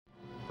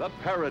The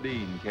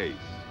Paradine Case.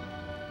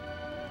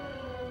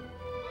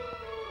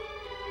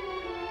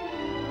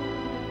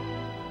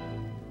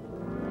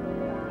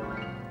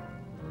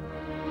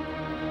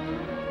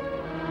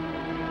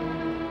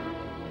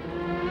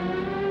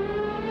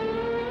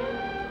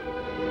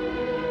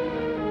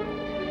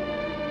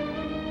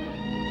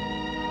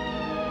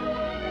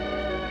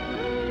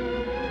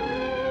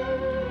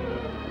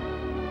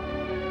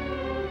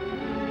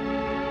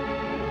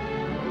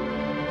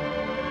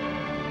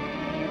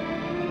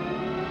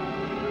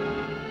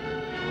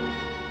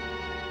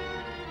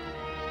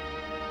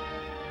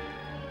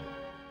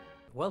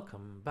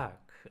 Welcome back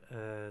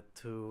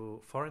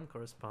to Foreign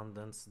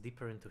Correspondence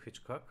Deeper into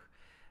Hitchcock.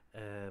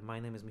 My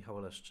name is Michał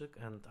Oleszczyk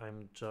and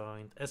I'm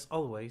joined, as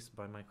always,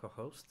 by my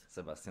co-host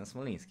Sebastian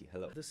Smoliński.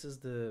 Hello. This is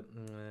the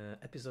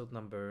episode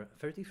number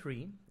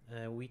 33.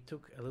 We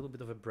took a little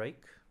bit of a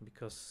break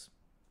because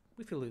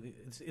we feel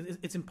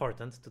it's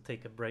important to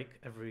take a break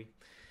every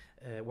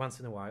once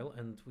in a while,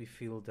 and we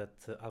feel that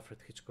Alfred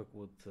Hitchcock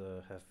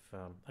would have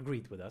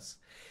agreed with us.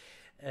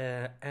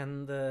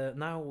 And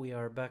now we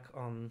are back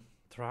on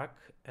track,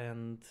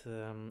 and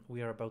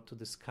we are about to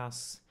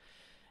discuss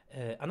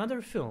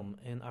another film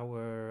in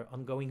our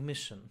ongoing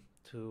mission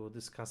to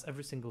discuss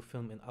every single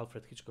film in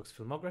Alfred Hitchcock's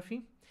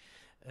filmography.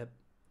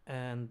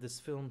 And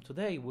this film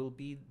today will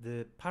be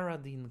the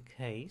Paradine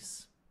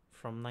Case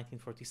from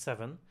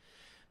 1947.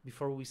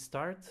 Before we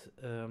start,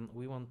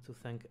 we want to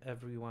thank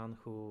everyone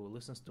who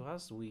listens to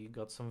us. We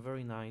got some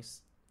very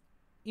nice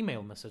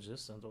email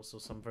messages and also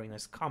some very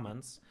nice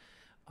comments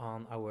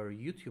on our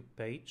YouTube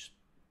page.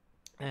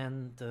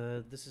 And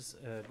this is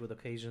a good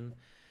occasion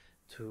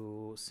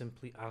to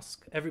simply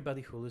ask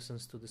everybody who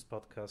listens to this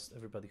podcast,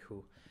 everybody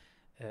who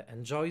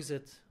enjoys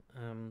it,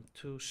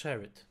 to share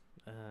it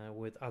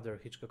with other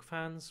Hitchcock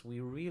fans.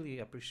 We really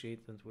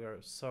appreciate and we are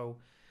so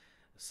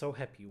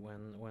happy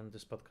when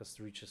this podcast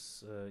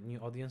reaches new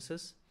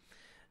audiences.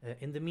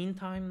 In the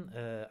meantime,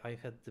 I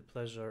had the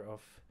pleasure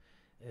of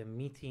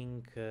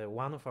meeting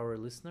one of our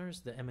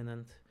listeners, the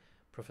eminent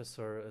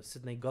Professor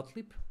Sidney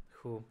Gottlieb,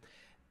 who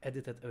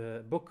edited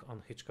a book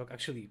on Hitchcock,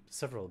 actually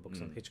several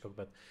books on Hitchcock,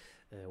 but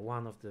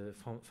one of the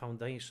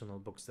foundational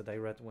books that I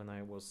read when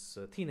I was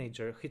a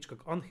teenager,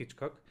 Hitchcock on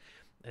Hitchcock.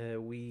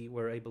 We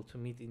were able to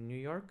meet in New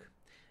York,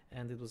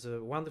 and it was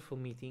a wonderful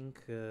meeting.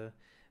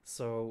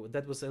 So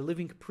that was a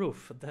living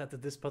proof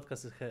that this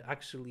podcast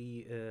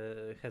actually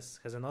has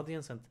an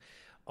audience, and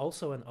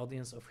also an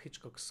audience of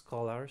Hitchcock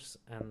scholars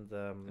and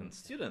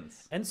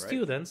students. And right?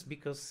 Students,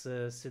 because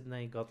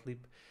Sidney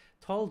Gottlieb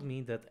told me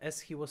that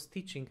as he was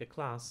teaching a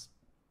class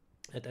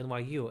at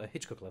NYU, a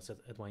Hitchcock class at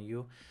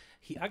NYU,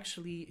 he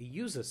actually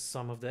uses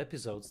some of the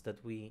episodes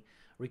that we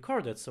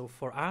recorded. So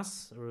for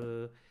us,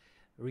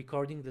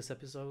 recording this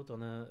episode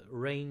on a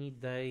rainy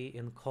day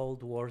in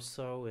cold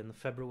Warsaw in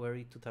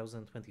February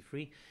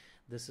 2023,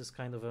 this is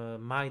kind of a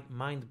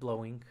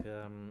mind-blowing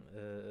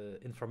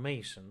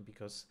information,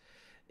 because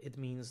it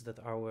means that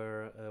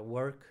our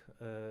work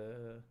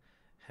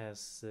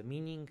has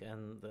meaning,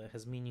 and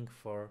has meaning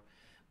for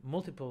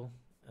multiple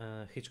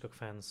Hitchcock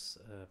fans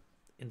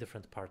in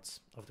different parts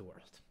of the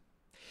world.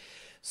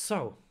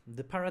 So,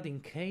 The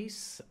Paradine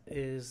Case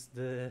is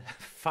the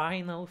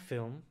final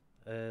film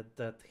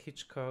that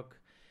Hitchcock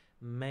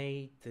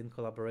made in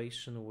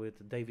collaboration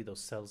with David O.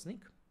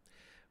 Selznick.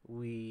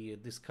 We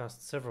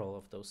discussed several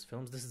of those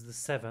films. This is the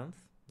seventh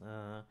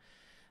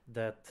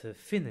that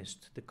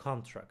finished the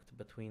contract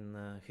between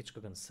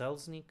Hitchcock and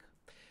Selznick.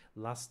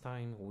 Last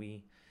time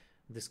we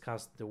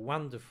discussed the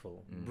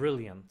wonderful,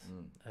 brilliant,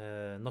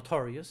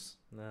 Notorious,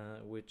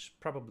 which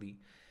probably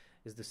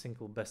is the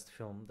single best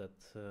film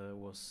that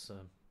was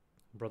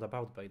brought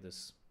about by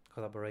this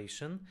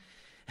collaboration.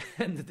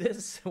 And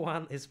this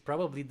one is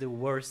probably the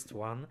worst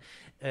one,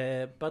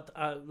 but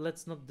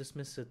let's not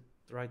dismiss it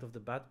right off the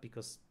bat,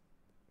 because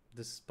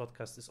this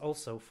podcast is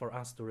also for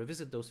us to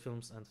revisit those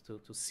films and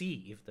to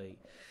see if they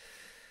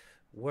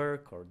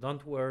work or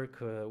don't work.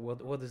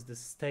 What is the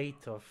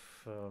state of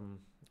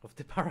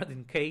the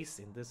Paradine Case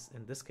in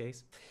this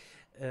case?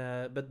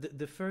 But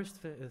the first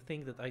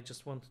thing that I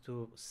just want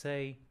to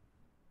say,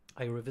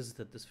 I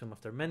revisited this film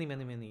after many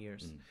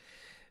years,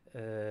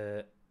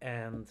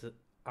 and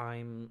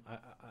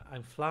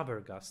I'm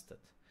flabbergasted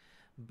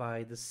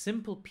by the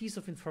simple piece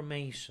of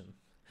information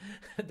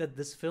that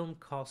this film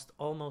cost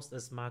almost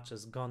as much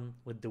as Gone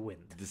with the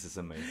Wind. This is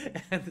amazing.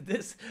 And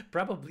this,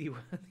 probably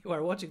when you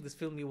are watching this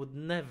film, you would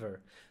never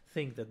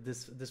think that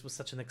this was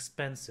such an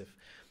expensive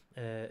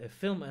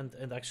film,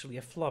 and actually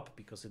a flop,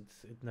 because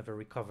it never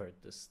recovered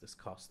this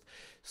cost.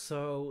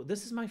 So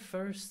this is my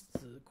first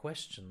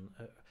question.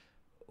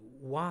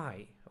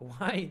 Why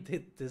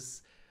did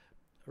this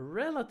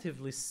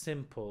relatively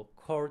simple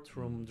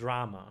courtroom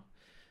drama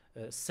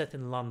set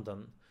in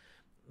London,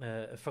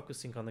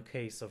 focusing on the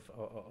case of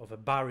a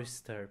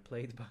barrister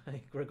played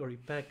by Gregory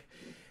Peck,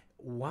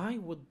 why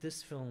would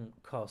this film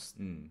cost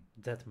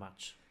that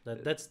much?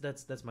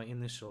 That's my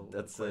initial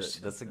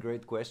question. That's a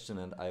great question,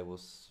 and I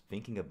was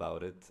thinking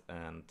about it,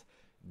 and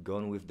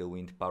Gone with the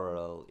Wind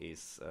parallel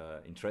is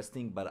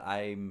interesting, but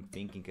I'm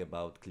thinking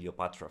about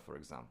Cleopatra, for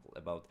example.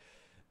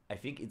 I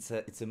think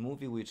it's a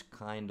movie which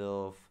kind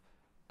of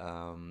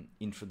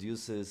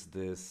introduces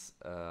this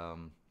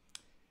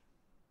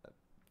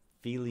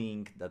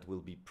feeling that will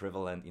be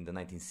prevalent in the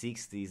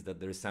 1960s, that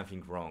there is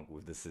something wrong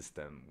with the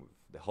system, with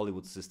the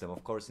Hollywood system.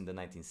 Of course, in the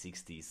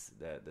 1960s,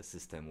 the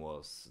system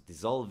was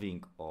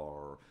dissolving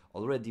or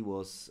already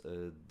was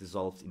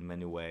dissolved in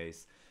many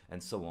ways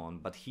and so on.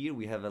 But here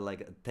we have a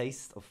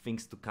taste of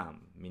things to come,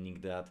 meaning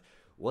that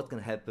what can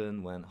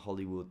happen when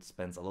Hollywood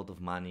spends a lot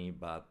of money,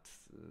 but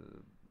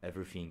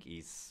everything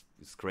is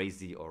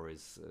crazy or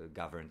is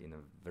governed in a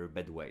very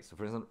bad way. So,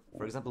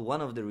 for example,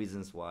 one of the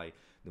reasons why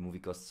the movie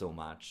costs so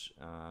much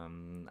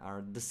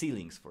are the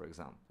ceilings, for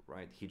example,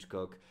 right?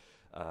 Hitchcock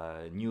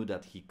knew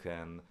that he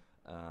can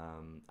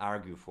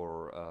argue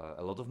for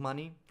a lot of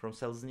money from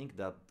Selznick,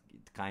 that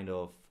it kind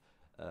of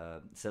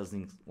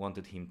Selznick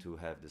wanted him to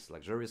have these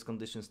luxurious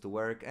conditions to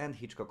work, and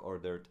Hitchcock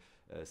ordered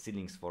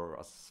ceilings for,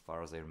 as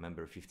far as I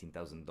remember,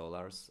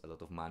 $15,000, a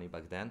lot of money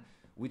back then,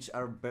 which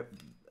are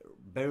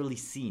barely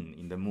seen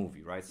in the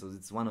movie, right? So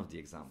it's one of the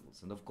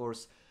examples. And of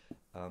course,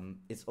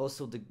 it's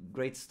also the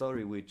great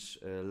story which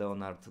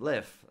Leonard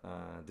Lev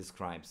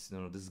describes.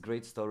 This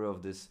great story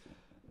of this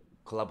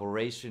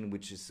collaboration,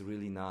 which is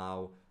really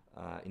now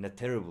in a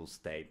terrible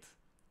state.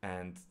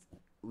 And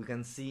we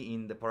can see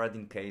in the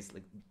Paradine Case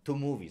two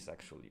movies,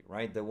 actually,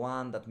 right? The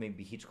one that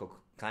maybe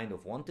Hitchcock kind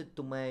of wanted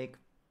to make,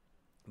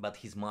 but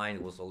his mind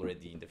was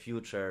already in the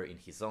future, in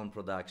his own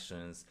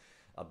productions.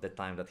 At the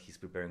time that he's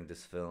preparing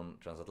this film,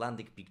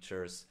 Transatlantic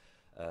Pictures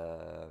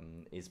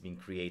is being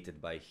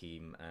created by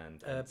him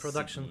and a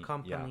production Sydney,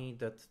 company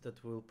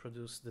that will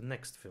produce the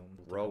next film.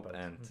 Rope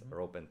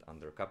and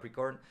Under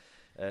Capricorn.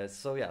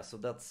 So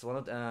that's one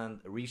of the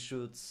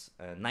reshoots,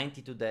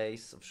 92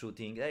 days of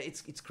shooting.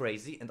 It's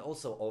crazy, and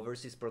also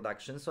overseas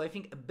production. So I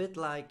think a bit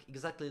like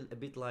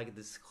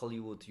this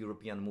Hollywood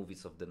European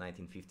movies of the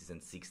 1950s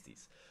and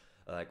 60s.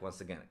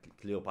 Once again,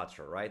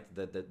 Cleopatra, right?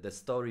 The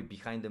story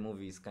behind the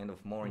movie is kind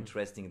of more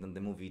interesting than the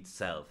movie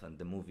itself, and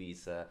the movie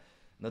is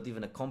not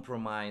even a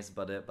compromise,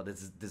 but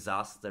it's a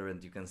disaster,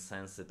 and you can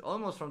sense it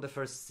almost from the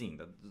first scene.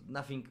 That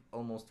nothing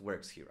almost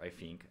works here, I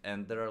think,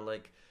 and there are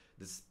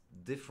this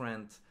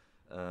different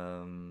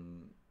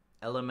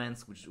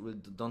elements which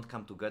don't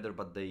come together,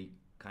 but they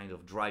kind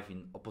of drive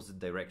in opposite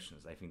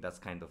directions. I think that's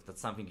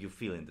something you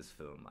feel in this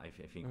film. I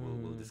think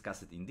we'll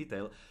discuss it in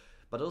detail.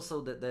 But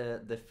also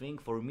the thing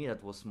for me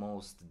that was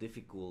most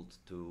difficult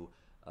to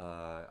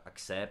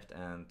accept,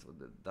 and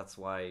that's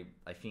why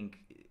I think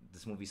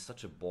this movie is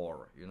such a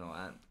bore, and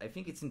I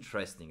think it's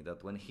interesting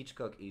that when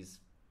Hitchcock is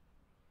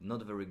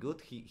not very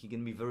good, he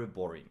can be very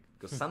boring,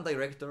 because some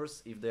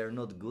directors, if they are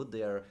not good,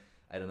 they are,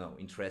 I don't know,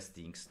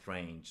 interesting,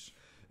 strange,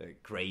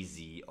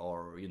 crazy,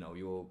 or you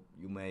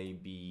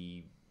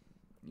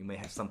may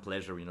have some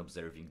pleasure in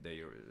observing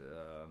their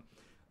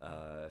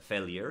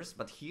failures.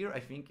 But here I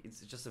think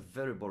it's just a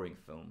very boring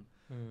film,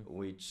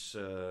 which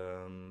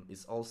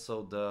is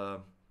also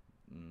the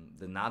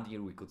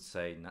nadir, we could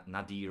say,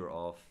 nadir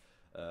of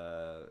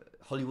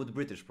Hollywood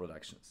British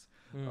productions.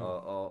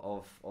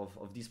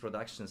 Of these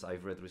productions,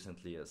 I've read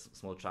recently a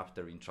small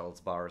chapter in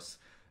Charles Barr's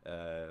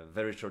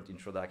very short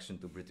introduction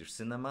to British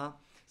cinema.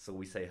 So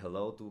we say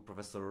hello to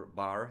Professor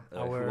Barr,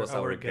 who was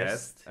our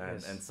guest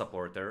and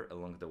supporter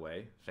along the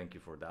way. Thank you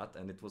for that.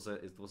 And it was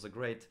a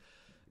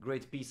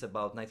great piece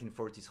about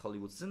 1940s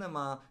Hollywood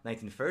cinema,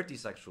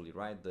 1930s actually,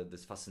 right?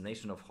 This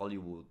fascination of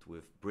Hollywood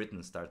with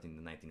Britain starting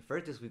in the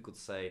 1930s, we could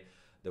say.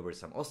 There were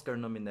some Oscar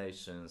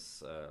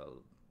nominations.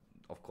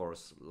 Of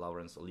course,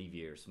 Laurence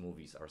Olivier's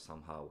movies are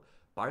somehow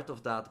part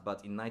of that,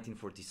 but in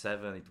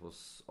 1947 it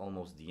was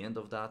almost the end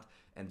of that,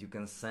 and you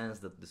can sense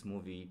that this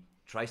movie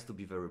tries to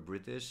be very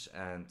British,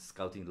 and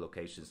scouting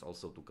locations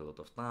also took a lot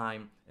of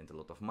time and a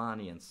lot of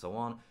money and so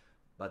on,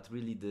 but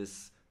really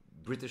this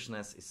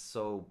Britishness is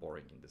so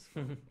boring in this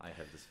film. I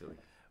have this feeling.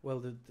 Well,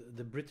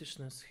 the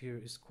Britishness here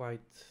is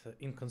quite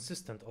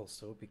inconsistent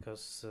also,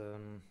 because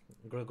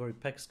Gregory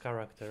Peck's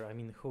character, I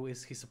mean, who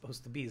is he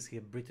supposed to be? Is he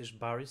a British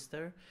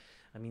barrister?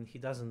 I mean, he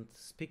doesn't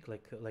speak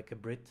like a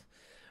Brit.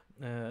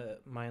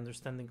 My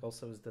understanding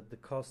also is that the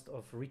cost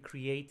of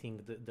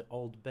recreating the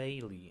Old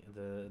Bailey,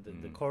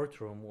 the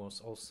courtroom,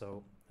 was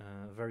also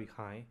very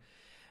high.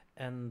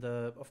 And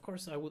of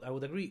course, I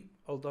would agree,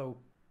 although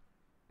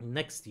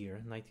next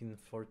year,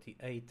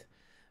 1948,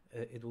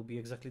 it will be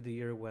exactly the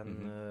year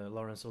when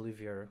Laurence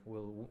Olivier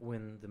will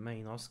win the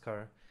main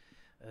Oscar,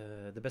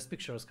 the Best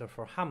Picture Oscar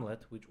for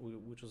Hamlet,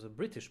 which was a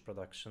British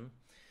production,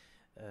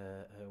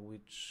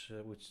 which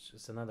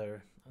is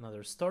another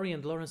story.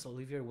 And Laurence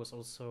Olivier was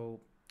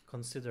also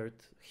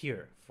considered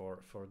here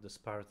for this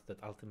part that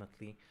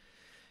ultimately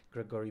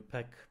Gregory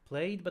Peck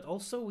played. But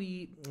also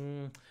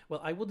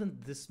I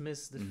wouldn't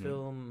dismiss the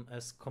film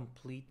as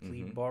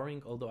completely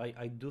boring, although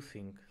I do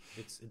think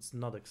it's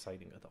not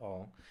exciting at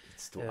all.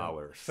 It's 2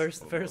 hours.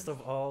 First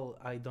of all,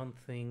 I don't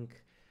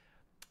think,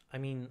 I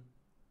mean,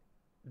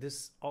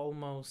 this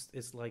almost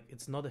is like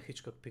it's not a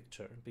Hitchcock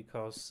picture,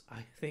 because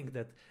I think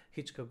that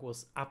Hitchcock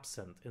was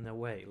absent in a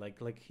way,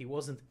 like he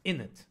wasn't in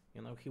it,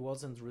 he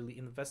wasn't really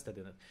invested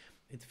in it.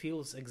 It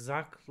feels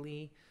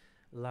exactly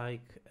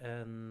like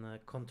an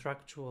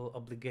contractual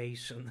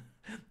obligation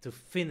to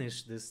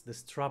finish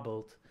this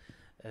troubled,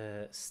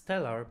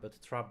 stellar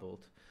but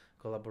troubled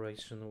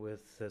collaboration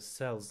with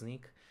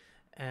Selznick.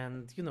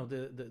 And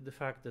the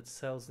fact that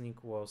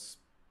Selznick was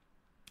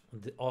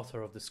the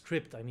author of the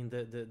script, I mean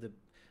the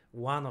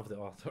one of the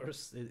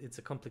authors. It's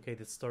a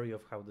complicated story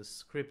of how the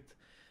script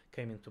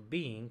came into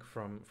being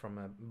from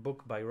a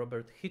book by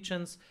Robert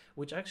Hitchens,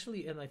 which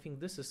actually, and I think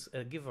this is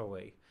a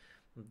giveaway,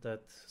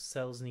 that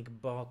Selznick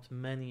bought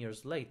many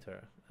years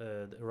later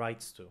the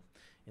rights to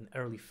in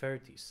early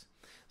 30s.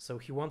 So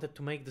he wanted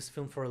to make this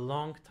film for a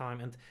long time,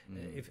 and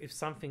if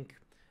something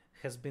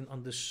has been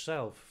on the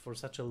shelf for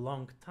such a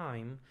long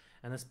time,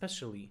 and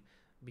especially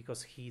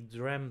because he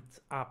dreamt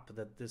up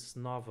that this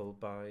novel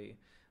by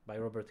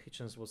Robert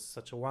Hitchens was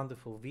such a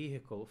wonderful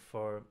vehicle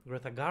for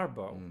Greta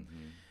Garbo,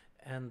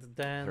 and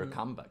then her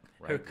comeback,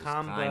 right? Her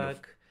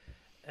comeback,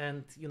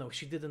 and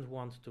she didn't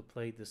want to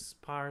play this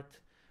part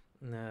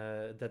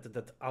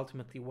that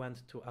ultimately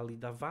went to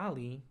Alida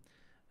Valli,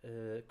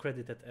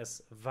 credited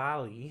as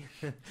Valli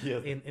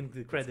in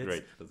the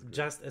credits. That's great.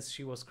 Just as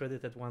she was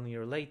credited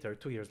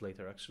 2 years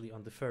later actually,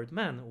 on The Third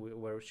Man,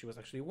 where she was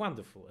actually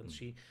wonderful, and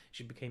she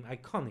became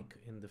iconic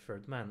in The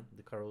Third Man,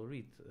 the Carol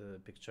Reed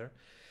picture.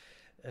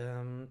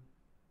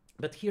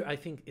 But here I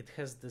think it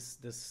has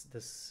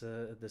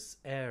this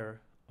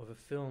air of a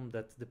film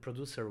that the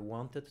producer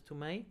wanted to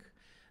make,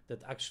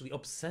 that actually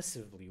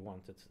obsessively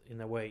wanted in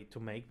a way to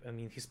make. I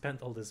mean, he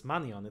spent all this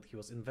money on it, he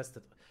was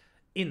invested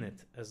in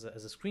it as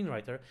a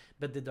screenwriter,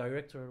 but the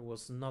director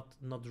was not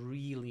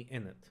really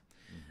in it.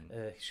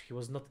 He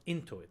was not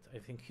into it. I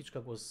think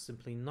Hitchcock was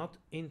simply not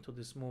into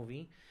this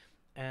movie,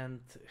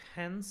 and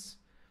hence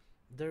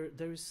there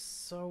is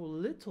so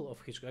little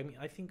of Hitchcock. I mean,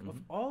 I think of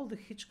all the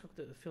Hitchcock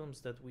films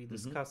that we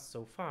discussed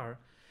so far,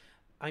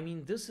 I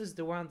mean, this is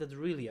the one that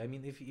really, I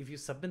mean, if you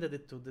submitted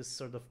it to this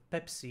sort of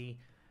Pepsi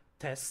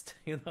test,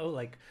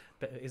 like,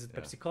 is it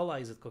Pepsi Cola,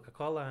 is it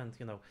Coca-Cola, and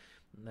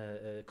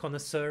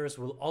connoisseurs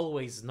will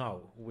always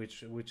know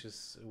which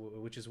is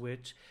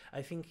which.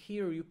 I think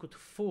here you could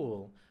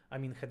fool. I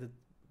mean, had it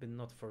been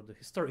not for the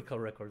historical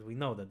record, we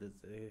know that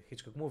it's a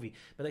Hitchcock movie,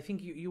 but I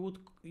think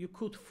you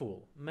could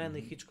fool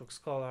many Hitchcock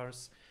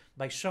scholars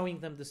by showing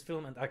them this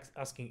film and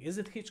asking, is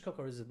it Hitchcock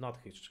or is it not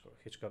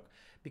Hitchcock?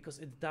 Because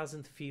it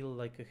doesn't feel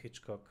like a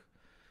Hitchcock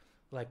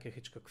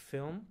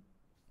film.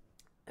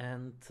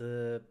 And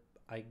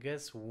I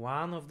guess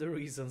one of the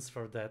reasons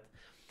for that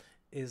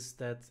is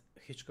that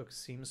Hitchcock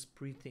seems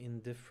pretty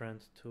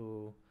indifferent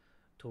to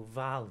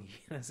Valli,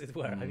 as it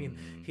were. I mean,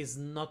 he's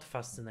not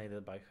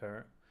fascinated by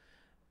her.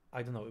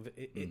 I don't know.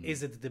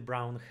 Is it the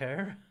brown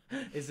hair?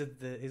 Is it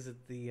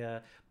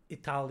the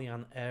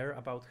Italian air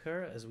about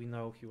her? As we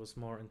know, he was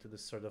more into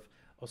this sort of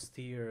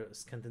austere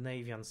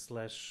Scandinavian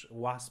 /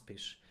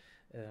 waspish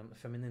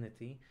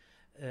femininity.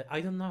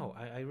 I don't know.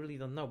 I really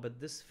don't know. But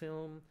this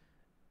film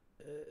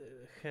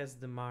has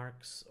the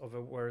marks of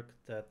a work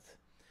that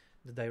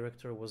the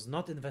director was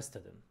not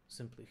invested in.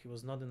 Simply, he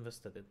was not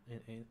invested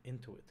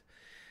into it.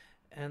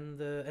 And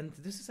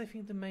this is, I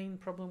think, the main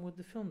problem with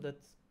the film, that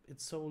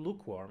it's so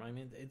lukewarm. I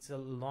mean, it's a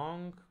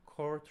long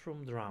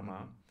courtroom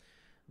drama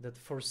that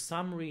for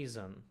some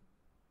reason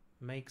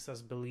makes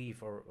us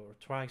believe, or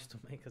tries to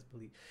make us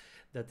believe,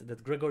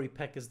 that Gregory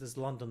Peck is this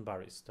London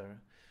barrister,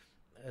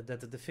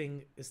 that the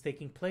thing is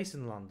taking place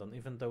in London,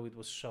 even though it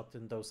was shot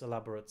in those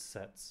elaborate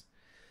sets.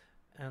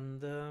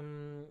 And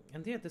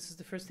yeah, this is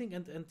the first thing.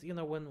 And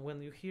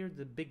when you hear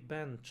the big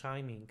band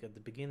chiming at the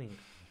beginning,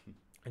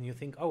 and you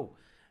think, oh,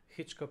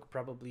 Hitchcock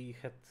probably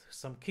had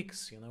some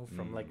kicks,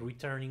 from like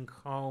returning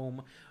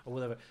home or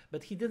whatever.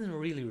 But he didn't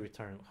really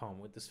return home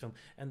with this film,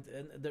 and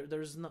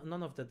there's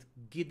none of that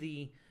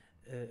giddy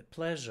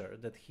pleasure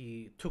that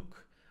he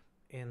took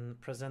in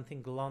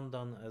presenting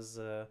London as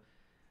a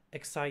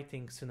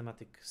exciting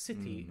cinematic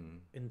city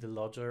in The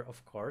Lodger,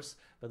 of course,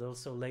 but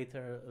also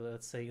later,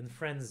 let's say, in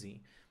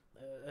Frenzy,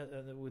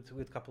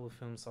 with a couple of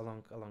films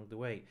along the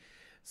way.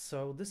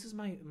 So this is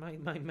my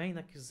main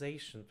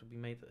accusation to be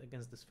made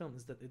against this film,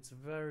 is that it's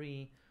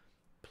very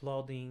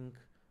plodding,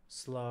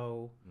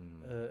 slow,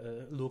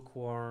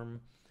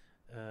 lukewarm,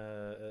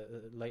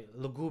 like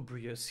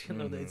lugubrious.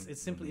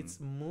 It's simply it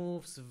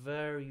moves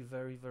very,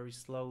 very, very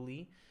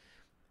slowly,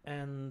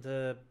 and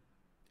the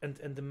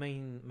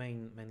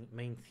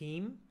main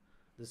theme,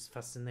 this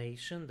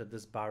fascination that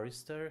this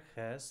barrister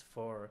has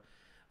for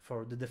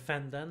the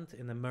defendant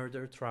in a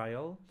murder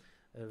trial.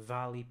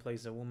 Valli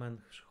plays a woman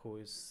who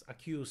is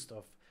accused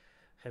of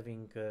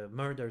having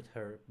murdered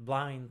her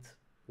blind,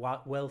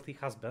 wealthy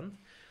husband.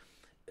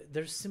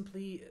 There's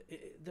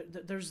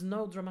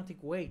no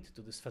dramatic weight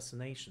to this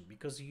fascination,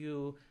 because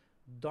you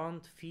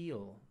don't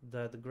feel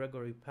that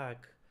Gregory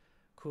Peck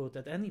could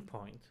at any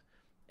point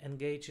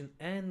engage in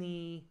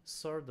any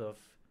sort of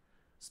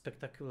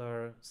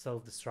spectacular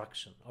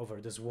self-destruction over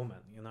this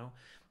woman.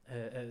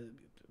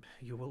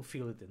 you will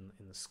feel it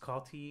in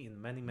Scotty,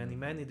 in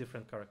many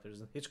different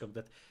characters in Hitchcock,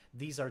 that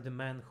these are the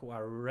men who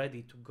are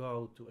ready to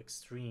go to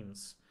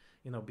extremes,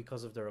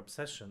 because of their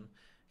obsession.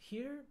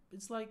 Here,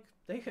 it's like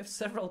they have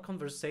several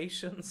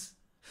conversations.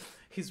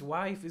 His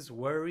wife is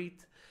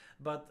worried,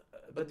 but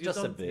you just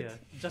don't, a bit.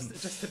 yeah,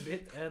 just a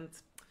bit, and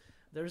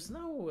there's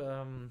no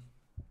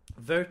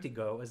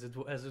vertigo, as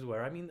it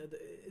were. I mean,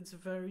 it's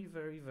very,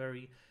 very,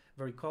 very,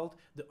 very cold.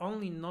 The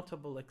only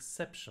notable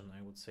exception,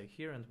 I would say,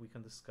 here, and we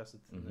can discuss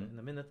it in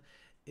a minute,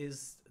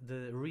 is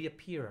the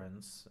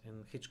reappearance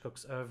in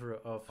Hitchcock's oeuvre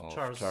of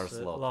Charles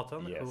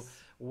Lawton, yes. who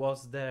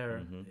was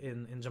there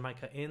in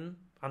Jamaica in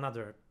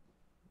another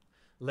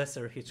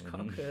lesser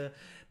Hitchcock.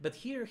 But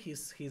here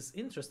he's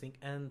interesting,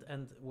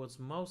 and what's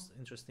most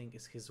interesting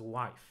is his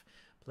wife,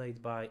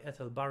 played by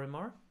Ethel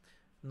Barrymore,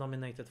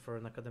 nominated for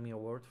an Academy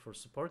Award for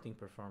supporting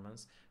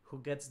performance, who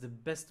gets the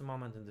best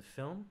moment in the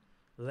film,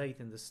 late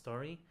in the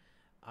story.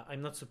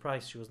 I'm not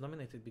surprised she was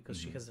nominated, because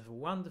she has a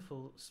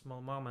wonderful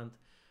small moment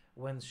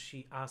when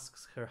she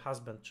asks her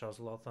husband, Charles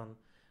Lawton,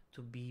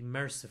 to be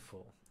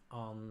merciful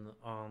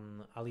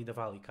on Alida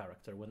Valli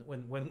character.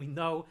 When we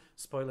know,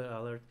 spoiler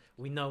alert,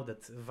 we know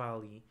that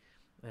Valli,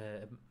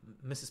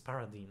 Mrs.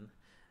 Paradine,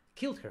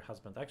 killed her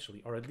husband,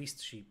 actually, or at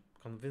least she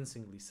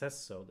convincingly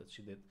says so, that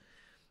she did.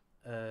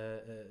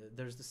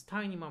 There's this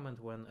tiny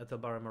moment when Ethel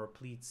Barrymore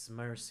pleads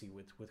mercy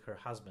with her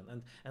husband,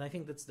 and I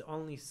think that's the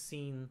only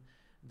scene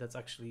that's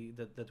actually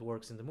that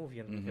works in the movie,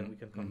 and we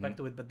can come back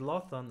to it. But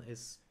Lawton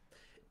is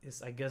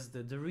I guess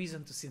the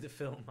reason to see the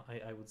film.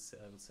 I would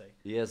say.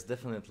 Yes,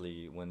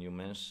 definitely. When you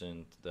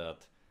mentioned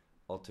that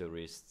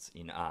auteurists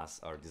in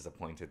us are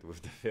disappointed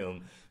with the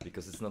film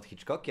because it's not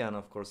Hitchcockian,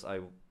 of course,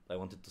 I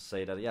wanted to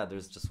say that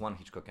there's just one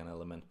Hitchcockian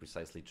element,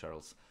 precisely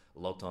Charles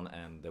Lawton,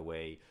 and the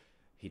way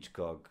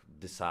Hitchcock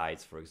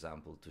decides, for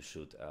example, to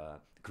shoot a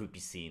creepy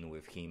scene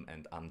with him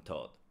and Anne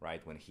Todd,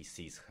 right? When he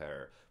sees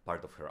her,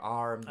 part of her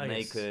arm,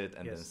 naked,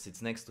 and then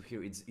sits next to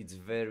her. It's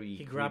very He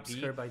creepy. grabs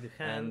her by the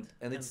hand.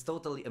 And it's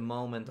totally a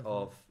moment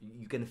of,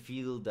 you can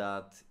feel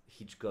that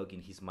Hitchcock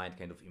in his mind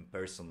kind of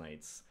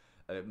impersonates,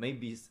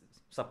 maybe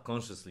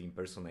subconsciously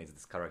impersonates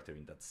this character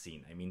in that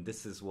scene. I mean,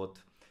 this is what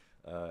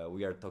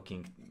we are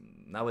talking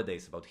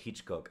nowadays about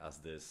Hitchcock as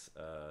this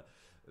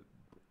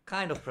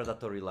kind of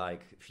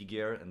predatory-like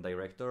figure and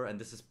director, and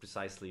this is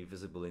precisely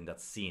visible in that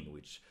scene,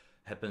 which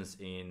happens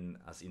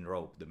as in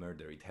Rope, the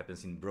murder. It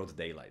happens in broad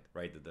daylight,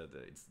 right?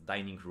 It's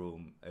dining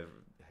room.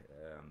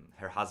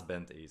 Her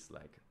husband is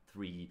like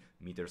 3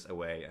 meters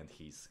away, and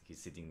he's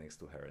sitting next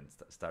to her and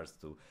starts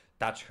to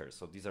touch her.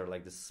 So these are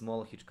like the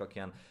small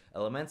Hitchcockian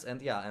elements,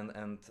 and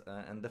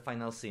and the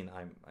final scene.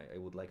 I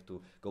would like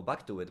to go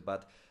back to it,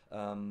 but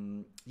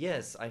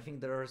yes, I think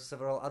there are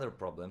several other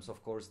problems.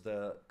 Of course,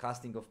 the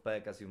casting of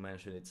Peck, as you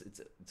mentioned,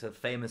 it's a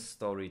famous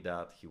story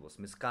that he was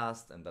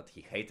miscast and that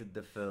he hated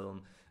the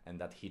film, and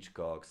that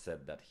Hitchcock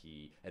said that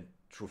and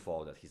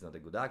Truffaut, that he's not a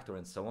good actor,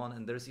 and so on.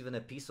 And there's even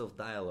a piece of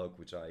dialogue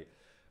which I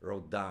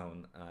wrote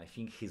down. I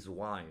think his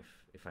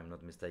wife, if I'm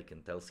not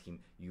mistaken, tells him,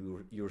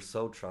 "You're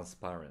so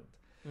transparent."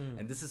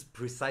 And this is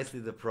precisely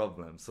the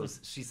problem. So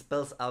she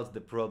spells out the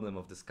problem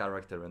of this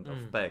character and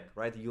of Peck,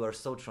 right? You are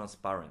so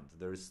transparent.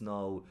 There is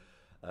no,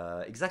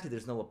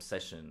 there's no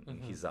obsession in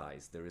his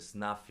eyes. There is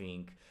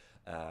nothing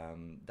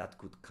that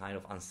could kind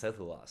of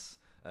unsettle us.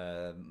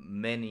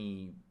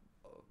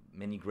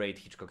 Many great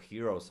Hitchcock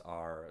heroes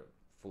are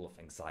full of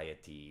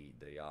anxiety.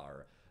 They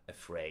are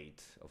afraid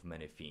of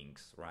many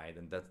things, right?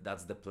 And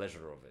that's the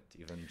pleasure of it.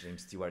 Even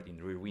James Stewart in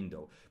Rear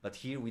Window. But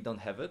here we don't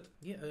have it.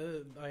 Yeah,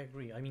 I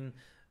agree. I mean,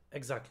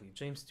 exactly.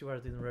 James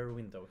Stewart in Rear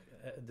Window,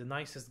 the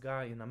nicest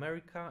guy in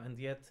America, and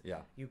yet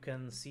you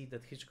can see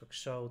that Hitchcock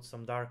showed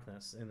some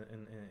darkness in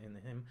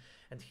him.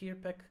 And here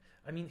Peck,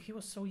 I mean, he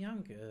was so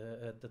young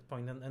at that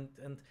point,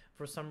 and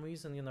for some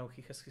reason,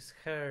 he has his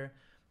hair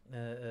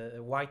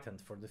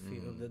whitened for the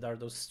film. There are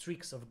those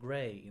streaks of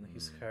gray in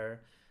his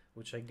hair,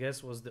 which I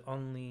guess was the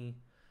only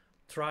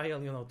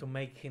trial, to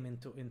make him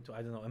into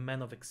I don't know, a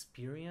man of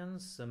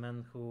experience, a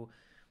man who,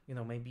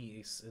 maybe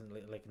is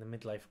like in a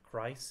midlife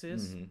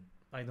crisis.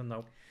 I don't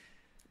know,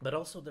 but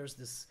also there's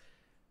this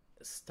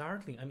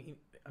startling. I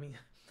mean,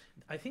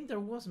 I think there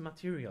was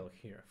material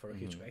here for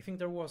Hitchcock. I think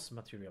there was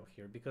material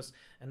here because,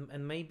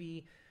 and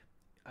maybe.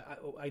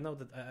 I know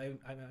that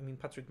I mean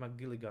Patrick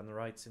McGilligan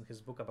writes in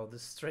his book about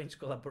this strange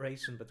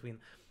collaboration between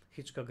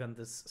Hitchcock and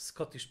this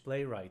Scottish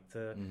playwright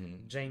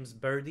James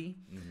Birdie,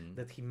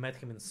 that he met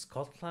him in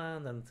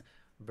Scotland, and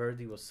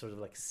Birdie was sort of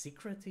like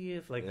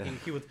secretive, like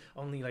he would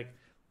only like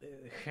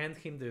hand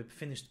him the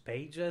finished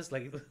pages,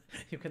 like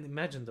you can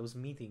imagine those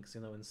meetings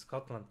in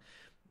Scotland.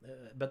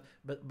 But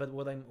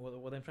what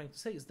I'm trying to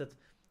say is that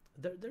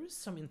there is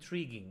some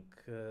intriguing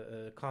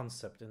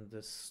concept in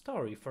this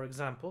story, for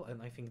example,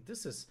 and I think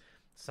this is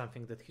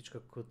something that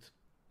Hitchcock could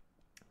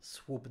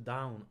swoop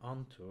down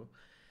onto,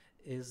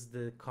 is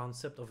the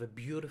concept of a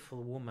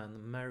beautiful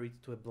woman married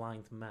to a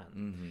blind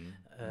man.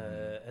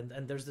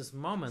 And there's this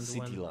moment City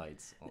when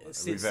lights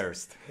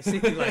reversed.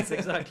 City lights,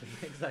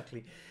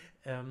 exactly.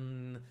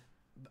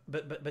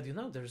 but you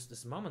know, there's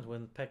this moment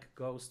when Peck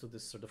goes to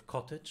this sort of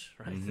cottage,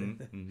 right?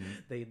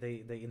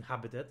 They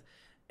inhabit it,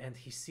 and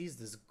he sees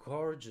this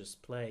gorgeous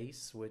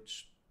place,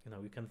 which, you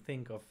know, you can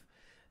think of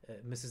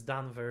Mrs.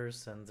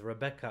 Danvers and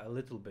Rebecca a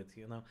little bit,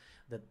 you know,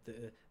 that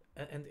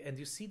and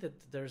you see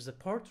that there's a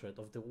portrait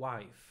of the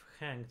wife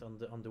hanged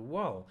on the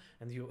wall,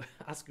 and you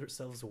ask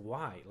yourselves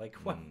why, like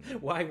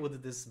why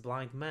would this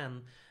blind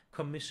man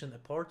commission a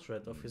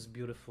portrait of his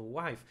beautiful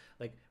wife?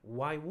 Like,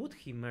 why would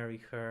he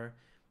marry her?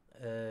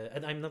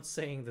 And I'm not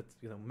saying that,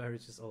 you know,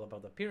 marriage is all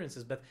about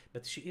appearances, but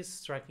she is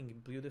strikingly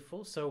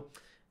beautiful. So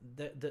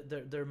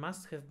there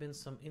must have been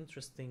some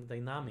interesting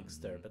dynamics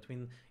there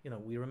between, you know,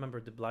 we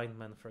remember the blind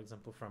man, for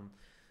example, from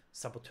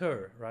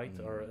Saboteur, right?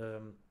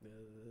 Or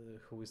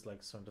who is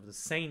like sort of the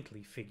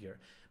saintly figure.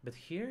 But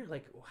here,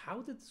 like,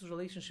 how did this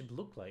relationship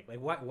look like? Like,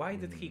 why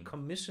did he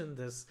commission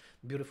this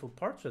beautiful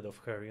portrait of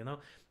her, you know?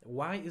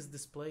 Why is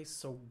this place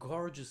so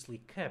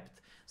gorgeously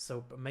kept?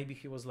 So maybe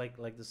he was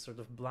like this sort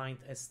of blind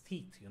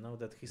aesthete, you know,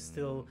 that he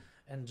still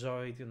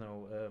enjoyed, you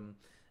know,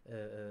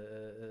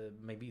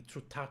 maybe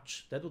through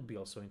touch. That would be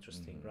also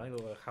interesting, right?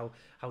 Or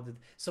how did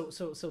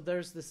so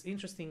there's this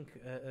interesting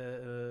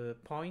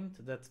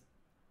point that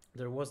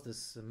there was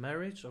this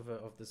marriage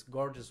of this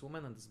gorgeous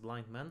woman and this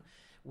blind man,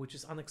 which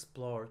is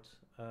unexplored,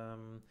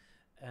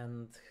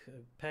 and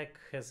Peck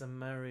has a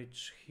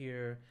marriage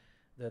here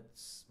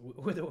that's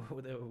with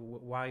a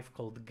wife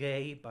called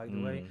Gay, by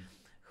the way,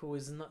 who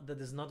is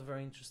not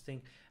very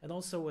interesting. And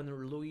also when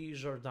Louis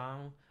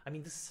Jourdan, I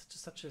mean, this is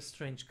such a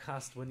strange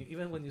cast when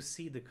you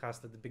see the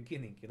cast at the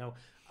beginning, you know,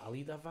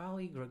 Ali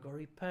Davali,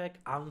 Gregory Peck,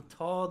 Anne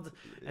Todd,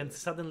 and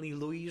suddenly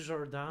Louis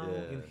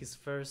Jourdan in his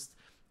first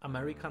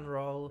American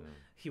role.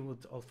 He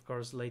would, of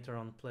course, later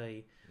on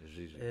play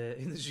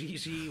in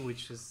Gigi,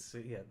 which is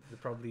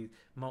probably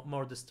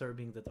more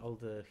disturbing than all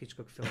the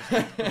Hitchcock films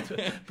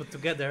put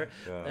together.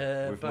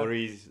 With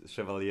Maurice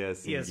Chevalier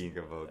singing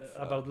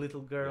about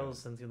little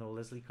girls and, you know,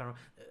 Leslie Caron.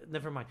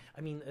 Never mind. I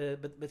mean,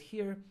 but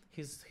here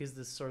he's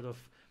this sort of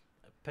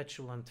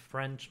petulant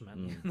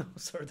Frenchman, you know,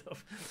 sort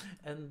of,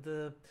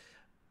 and.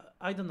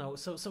 I don't know.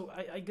 So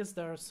I guess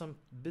there are some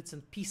bits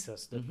and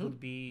pieces that could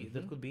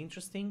be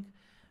interesting,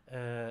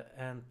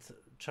 and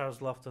Charles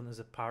Laughton is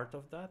a part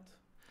of that.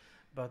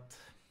 But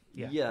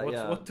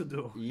what to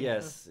do?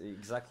 Yes,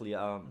 exactly.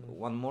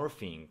 One more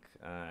thing,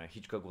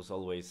 Hitchcock was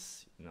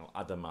always, you know,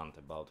 adamant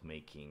about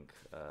making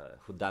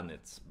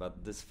whodunits,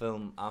 but this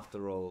film,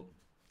 after all,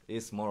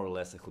 is more or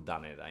less a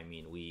whodunit. I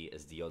mean, we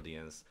as the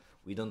audience,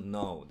 we don't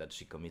know that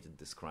she committed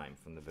this crime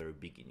from the very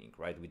beginning,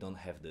 right? We don't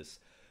have this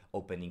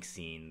opening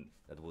scene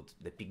that would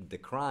depict the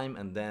crime,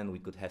 and then we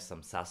could have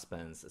some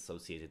suspense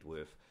associated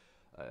with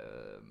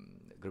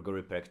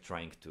Gregory Peck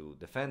trying to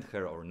defend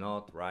her or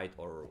not, right?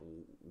 Or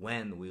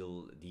when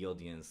will the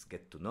audience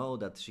get to know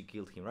that she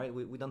killed him, right?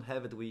 We don't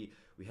have it. We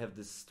have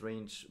this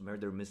strange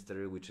murder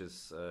mystery, which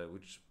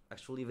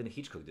actually even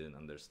Hitchcock didn't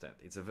understand.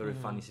 It's a very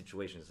funny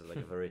situation. It's like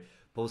a very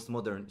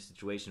postmodern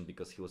situation,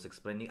 because he was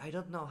explaining, I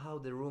don't know how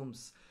the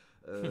rooms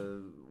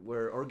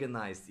were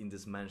organized in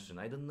this mansion.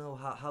 I don't know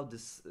how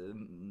this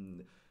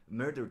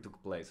murder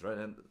took place, right?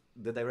 And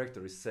the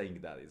director is saying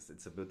that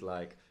it's a bit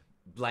like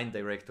blind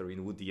director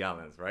in Woody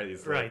Allen's, right?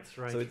 It's right.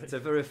 So it's a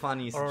very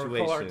funny situation.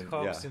 Or Howard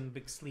Hawks in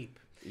Big Sleep.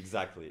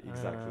 Exactly.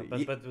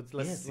 But with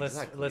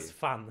less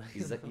fun.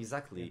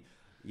 Exactly.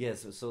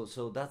 Yes.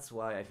 So that's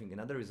why I think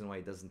another reason why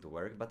it doesn't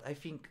work. But I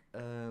think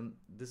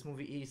this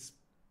movie is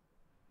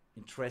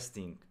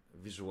interesting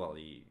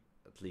visually,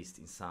 at least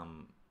in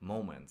some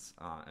moments,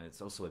 and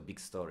it's also a big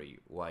story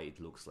why it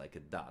looks like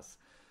it does.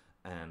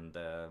 And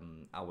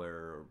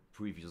our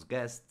previous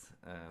guest,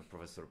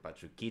 Professor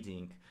Patrick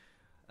Keating,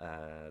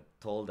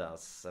 told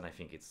us, and I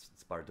think it's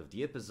part of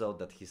the episode,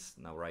 that he's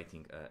now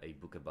writing a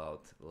book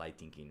about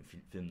lighting in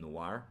film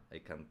noir. I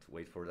can't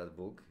wait for that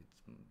book.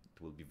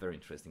 It will be very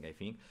interesting, I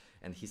think.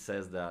 And he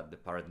says that the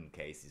Paradine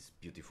Case is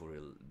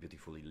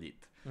beautifully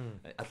lit.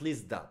 At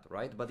least that,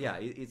 right? But yeah,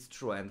 it's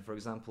true. And for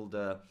example,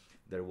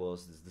 there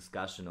was this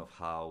discussion of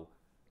how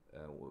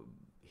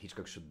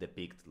Hitchcock should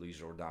depict Louis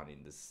Jourdan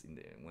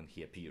when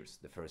he appears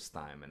the first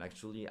time, and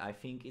actually I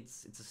think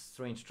it's a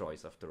strange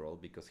choice after all,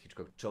 because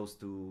Hitchcock chose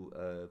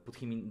to put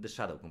him in the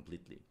shadow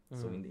completely.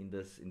 So in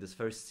this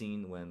first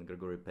scene when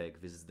Gregory Peck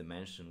visits the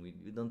mansion,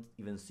 we don't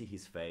even see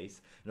his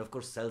face, and of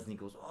course Selznick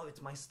goes, "Oh,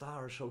 it's my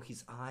star, show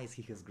his eyes,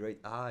 he has great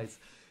eyes."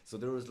 So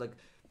there was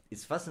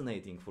it's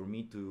fascinating for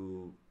me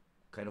to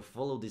kind of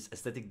follow these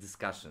aesthetic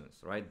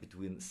discussions, right,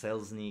 between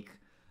Selznick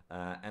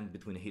and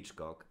between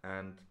Hitchcock,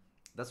 and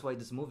that's why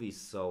this movie is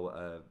so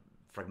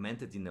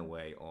fragmented in a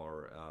way,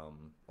 or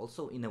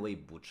also in a way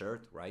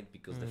butchered, right?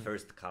 Because the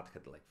first cut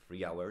had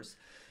 3 hours,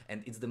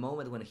 and it's the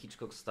moment when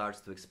Hitchcock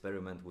starts to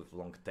experiment with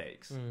long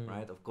takes,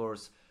 right? Of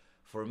course,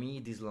 for me,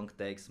 these long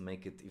takes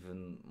make it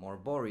even more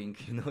boring.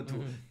 You know,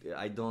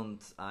 I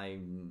don't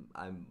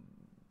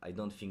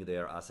think they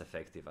are as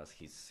effective as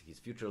his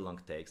future long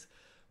takes,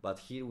 but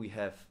here we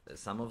have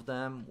some of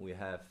them. We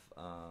have.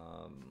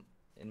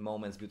 In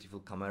moments, beautiful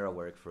camera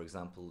work, for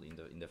example,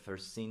 in the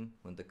first scene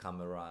when the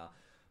camera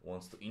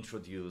wants to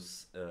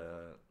introduce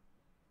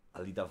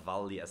Alida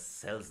Valli as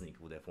Selznick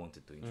would have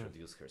wanted to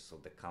introduce her. So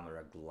the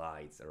camera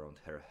glides around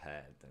her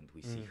head and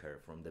we see her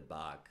from the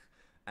back.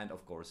 And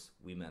of course,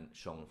 women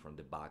shown from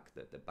the back.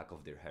 The back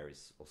of their hair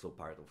is also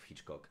part of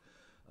Hitchcock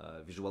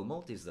visual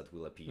motifs that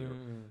will appear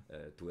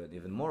to an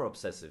even more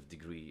obsessive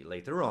degree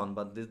later on.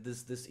 But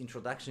this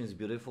introduction is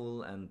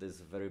beautiful, and this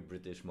very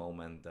British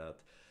moment that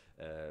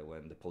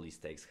when the police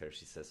takes her,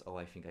 she says, "Oh,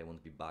 I think I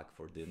won't be back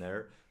for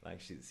dinner."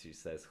 Like she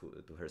says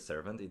to her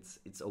servant,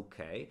 it's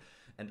okay.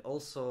 And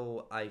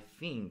also, I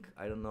think,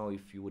 I don't know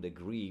if you would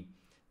agree,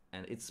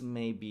 and it's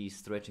maybe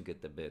stretching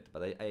it a bit,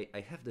 but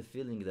I have the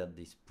feeling that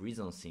these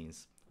prison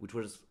scenes, which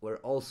were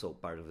also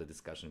part of the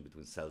discussion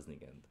between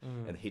Selznick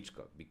and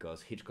Hitchcock,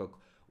 because Hitchcock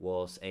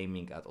was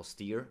aiming at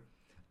austere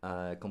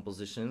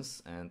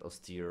compositions and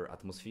austere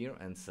atmosphere,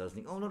 and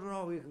Selznick, oh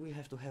no, we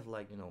have to have,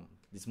 like, you know,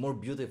 these more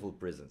beautiful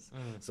prisons.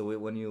 So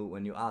when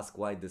you ask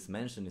why this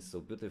mansion is so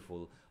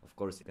beautiful, of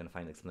course you can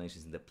find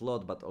explanations in the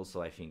plot, but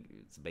also I think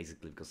it's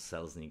basically because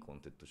Selznick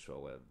wanted to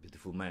show a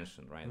beautiful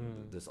mansion, right?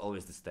 There's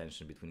always this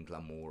tension between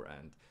glamour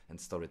and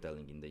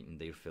storytelling in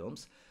their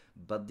films.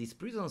 But these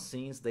prison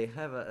scenes, they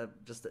have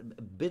just a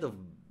bit of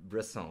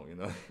Bresson, you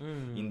know,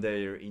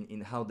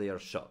 in how they are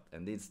shot.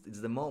 And it's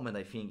the moment,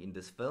 I think, in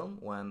this film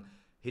when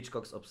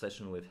Hitchcock's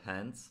obsession with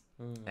hands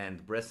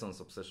and Bresson's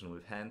obsession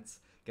with hands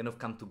kind of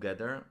come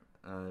together,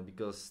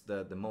 because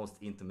the most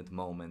intimate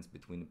moments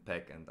between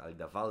Peck and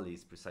Alida Valli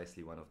is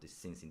precisely one of these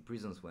scenes in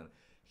prisons when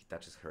he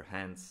touches her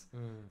hands.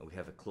 We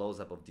have a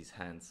close-up of these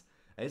hands.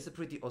 And it's a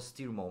pretty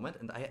austere moment,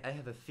 and I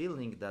have a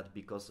feeling that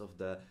because of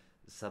the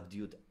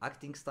subdued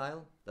acting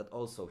style that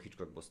also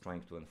Hitchcock was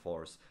trying to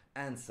enforce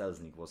and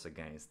Selznick was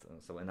against,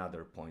 so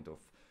another point of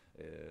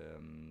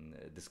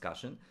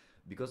discussion.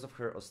 Because of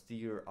her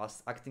austere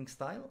acting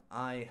style,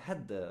 I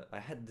had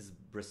this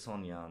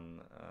Bressonian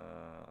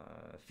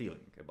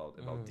feeling about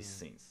these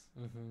scenes.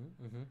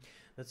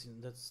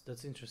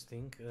 That's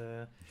interesting.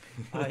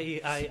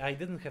 I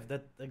didn't have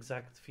that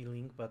exact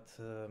feeling, but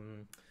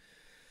who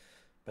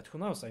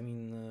knows? I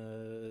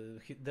mean,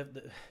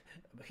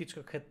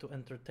 Hitchcock had to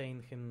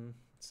entertain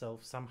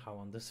himself somehow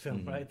on this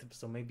film, right?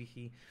 So maybe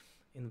he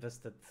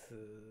invested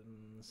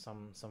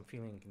some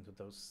feeling into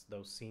those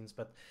scenes,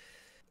 but.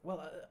 Well,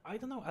 I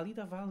don't know.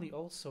 Alida Valli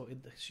also,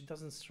 she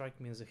doesn't strike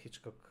me as a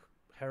Hitchcock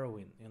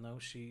heroine. You know,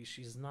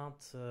 she's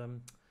not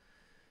the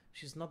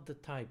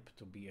type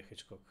to be a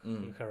Hitchcock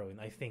heroine,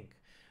 I think.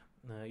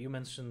 You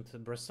mentioned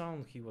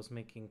Bresson. He was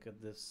making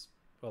this,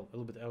 well, a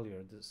little bit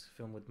earlier, this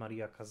film with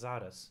Maria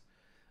Casares,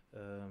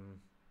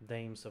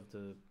 Dames of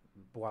the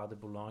Bois de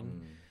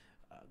Boulogne.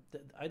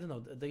 I don't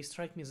know. They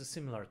strike me as a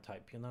similar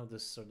type. You know,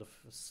 this sort of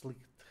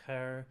slicked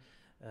hair,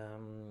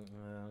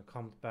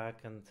 combed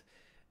back, and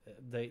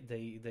they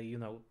you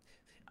know,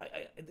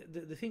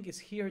 the thing is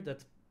here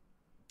that,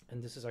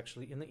 and this is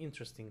actually an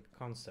interesting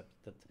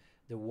concept, that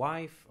the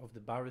wife of the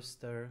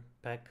barrister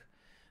Peck,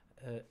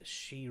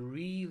 she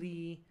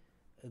really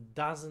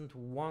doesn't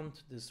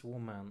want this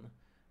woman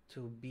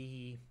to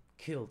be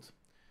killed.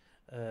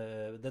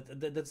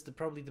 That's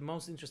probably the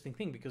most interesting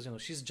thing, because, you know,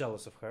 she's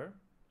jealous of her.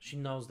 She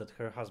knows that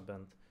her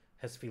husband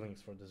has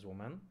feelings for this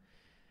woman,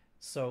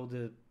 so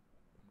the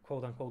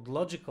quote-unquote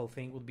logical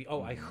thing would be,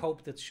 I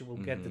hope that she will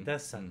get the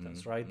death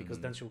sentence, right? Because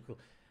then she will kill.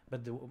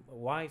 But the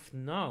wife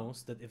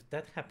knows that if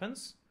that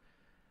happens,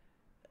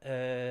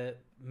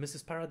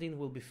 Mrs. Paradine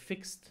will be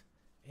fixed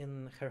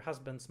in her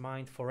husband's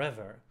mind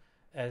forever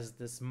as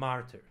this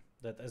martyr,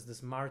 as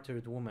this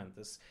martyred woman,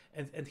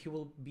 and he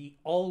will be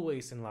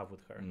always in love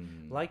with her,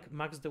 like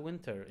Max de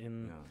Winter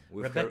in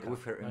Rebecca,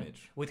 with her right?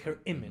 image, with her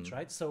image,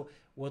 right? So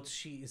what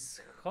she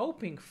is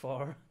hoping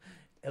for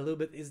a little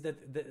bit is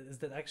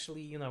that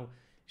actually, you know,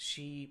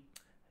 she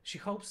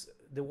hopes,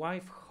 the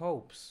wife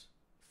hopes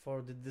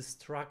for the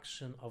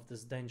destruction of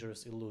this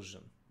dangerous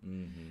illusion,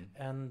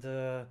 and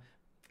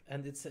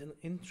it's an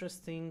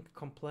interesting,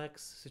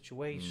 complex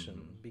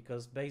situation,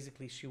 because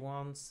basically she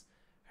wants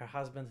her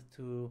husband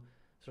to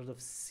sort of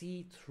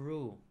see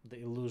through the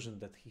illusion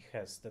that he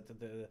has, that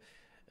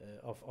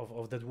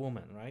of that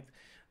woman, right?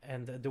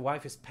 And the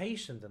wife is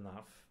patient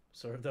enough,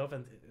 sort of,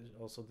 and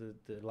also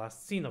the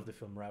last scene of the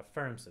film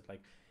reaffirms it,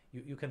 like,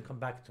 you can come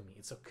back to me,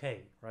 it's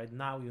okay, right?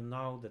 Now you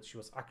know that she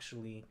was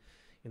actually,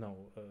 you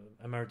know,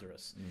 a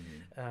murderess.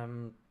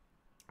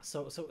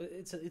 So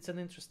it's an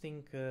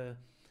interesting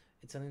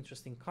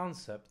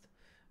concept,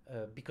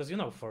 because, you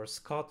know, for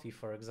Scotty,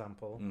 for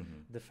example,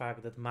 the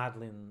fact that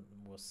Madeline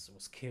was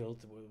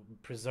killed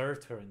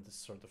preserved her in this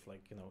sort of,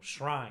 like, you know,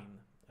 shrine.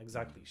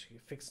 Exactly, she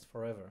fixed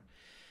forever.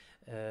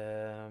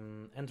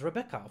 And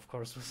Rebecca, of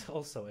course, was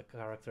also a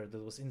character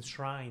that was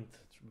enshrined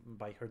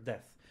by her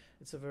death.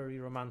 It's a very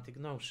romantic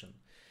notion.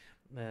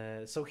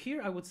 So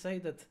here I would say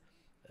that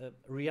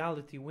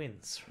reality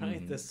wins,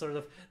 right? The sort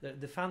of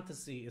the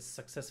fantasy is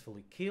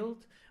successfully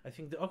killed. I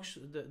think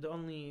the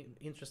only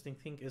interesting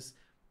thing is,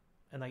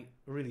 and I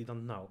really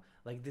don't know,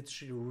 like, did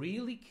she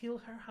really kill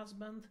her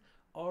husband,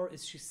 or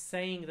is she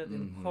saying that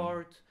in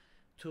court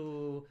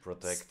to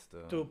protect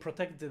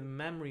the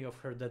memory of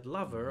her dead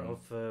lover,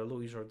 of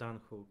Louis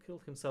Jourdan, who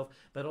killed himself,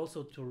 but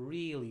also to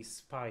really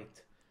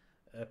spite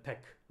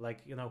Peck.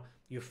 Like, you know,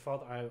 you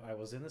thought I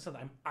was innocent.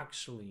 I'm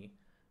actually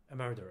a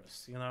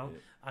murderess. You know,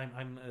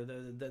 I'm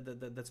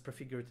that's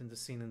prefigured in the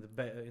scene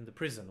in the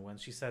prison when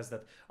she says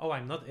that, oh,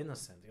 I'm not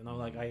innocent. You know,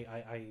 like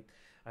I'm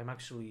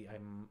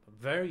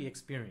very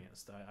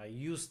experienced. I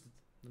used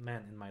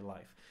men in my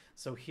life.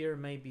 So here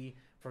maybe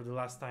for the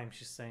last time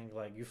she's saying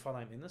like, you thought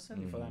I'm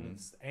innocent, you thought I'm an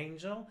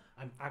angel,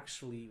 I'm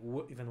actually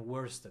even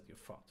worse than you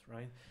thought,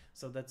 right?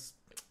 So that's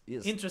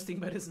interesting,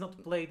 but it's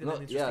not played in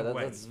an interesting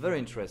way. That's very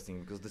interesting,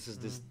 because this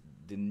is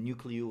the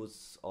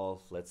nucleus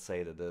of, let's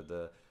say,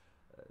 the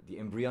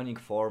embryonic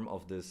form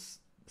of this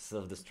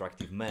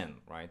self-destructive man,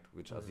 right?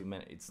 Which, as you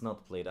mentioned, it's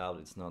not played out,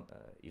 it's not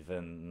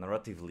even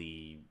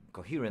narratively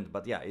coherent,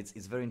 but yeah,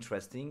 it's very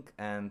interesting.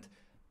 And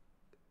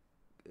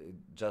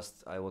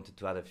just I wanted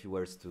to add a few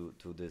words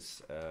to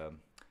this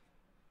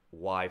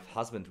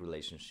wife-husband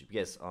relationship.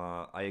 Yes,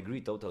 I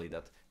agree totally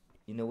that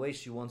in a way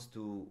she wants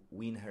to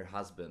win her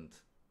husband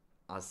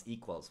as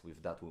equals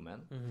with that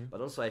woman,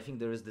 but also I think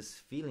there is this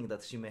feeling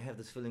that she may have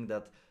this feeling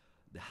that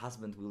the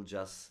husband will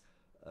just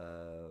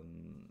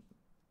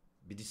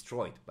be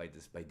destroyed by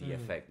the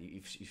effect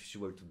if she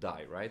were to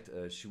die, right?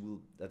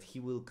 He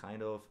will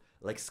kind of,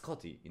 like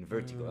Scotty in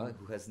Vertigo,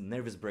 who has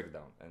nervous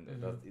breakdown, and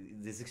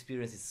this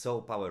experience is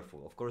so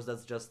powerful. Of course,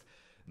 that's just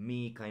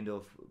me kind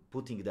of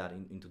putting that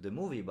into the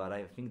movie, but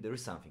I think there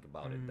is something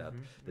about it, that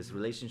this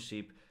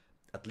relationship,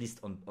 at least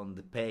on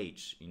the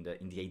page, in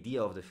the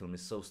idea of the film,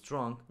 is so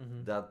strong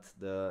that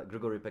the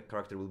Gregory Peck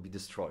character will be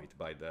destroyed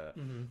by the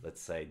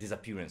let's say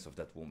disappearance of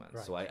that woman.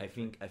 Right. So I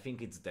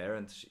think it's there,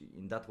 and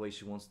in that way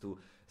she wants to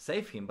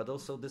save him. But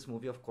also this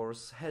movie, of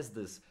course, has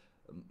this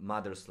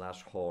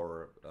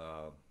mother/whore.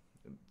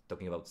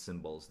 Talking about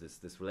symbols,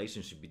 this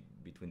relationship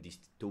between these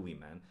two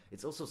women,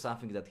 it's also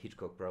something that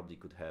Hitchcock probably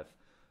could have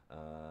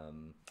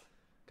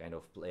kind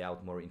of play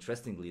out more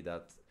interestingly,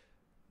 that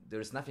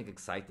there's nothing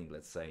exciting,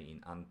 let's say,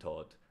 in Anne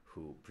Todd,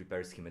 who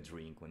prepares him a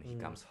drink when he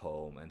comes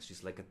home, and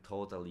she's like a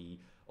totally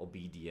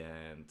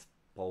obedient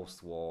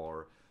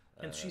post-war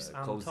and she's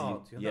cozy,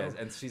 untaught, you know? yes,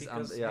 and she's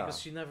because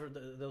she never,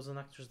 there was an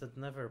actress that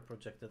never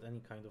projected any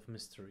kind of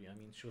mystery. I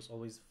mean, she was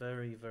always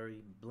very,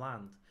 very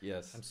bland.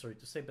 Yes, I'm sorry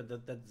to say, but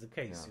that's the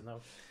case, you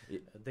know.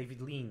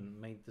 David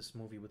Lean made this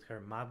movie with her,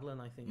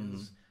 Madeleine, I think. It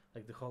was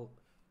like the whole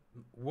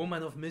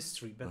woman of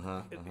mystery, but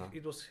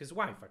it was his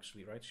wife,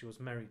 actually, right? She was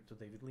married to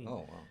David Lean.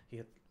 Oh, wow. He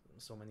had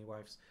so many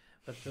wives.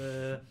 But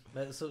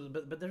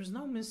there's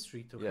no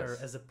mystery to her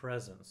as a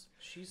presence.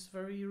 She's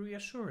very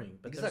reassuring,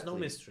 but there's no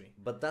mystery.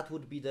 But that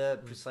would be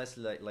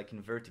precisely like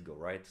in Vertigo,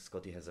 right?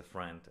 Scotty has a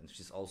friend, and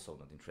she's also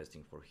not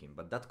interesting for him.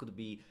 But that could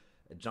be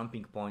a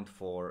jumping point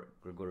for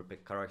Gregory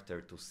Peck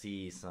character to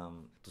seek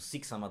some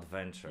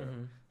adventure,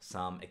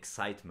 some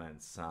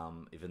excitement,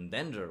 some even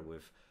danger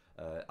with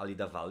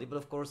Alida Valli. But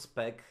of course,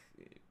 Peck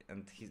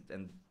and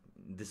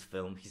this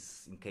film,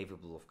 he's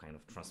incapable of kind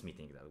of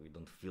transmitting that. We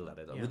don't feel that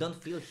at all. We don't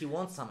feel he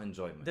wants some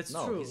enjoyment. That's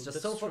true. He's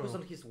just focused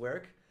on his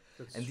work.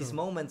 These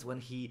moments when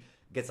he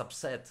gets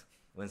upset,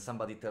 when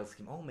somebody tells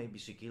him, oh, maybe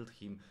she killed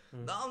him.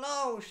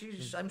 No,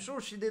 I'm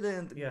sure she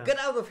didn't. Get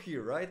out of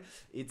here, right?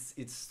 It's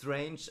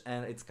strange,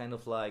 and it's kind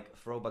of like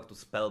throwback to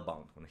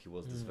Spellbound, when he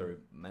was this very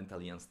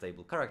mentally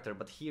unstable character.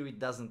 But here it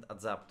doesn't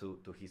add up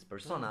to his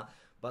persona.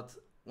 But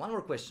one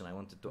more question I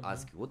wanted to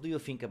ask you. What do you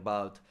think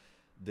about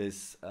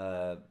this...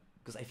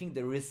 because I think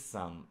there is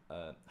some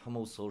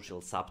homosocial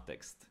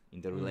subtext in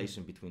the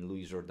relation between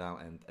Louis Jourdan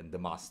and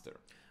the master,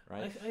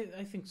 right?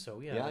 I think so,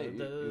 yeah. Yeah, you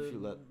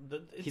feel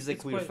that he's a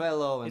queer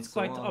fellow, and it's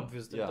quite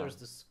obvious that there's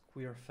this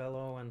queer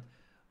fellow, and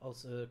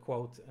also a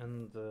quote,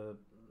 and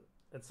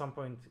at some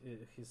point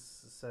he's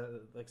said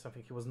like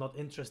something, he was not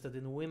interested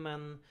in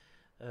women.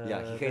 He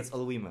hates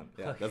all women.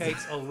 Yeah, he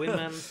hates all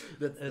women.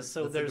 That's a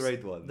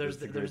great one. There's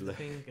the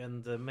thing,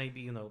 and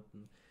maybe, you know,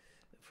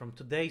 from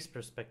today's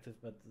perspective,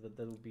 but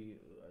that would be,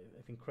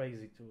 I think,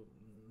 crazy to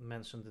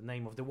mention the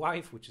name of the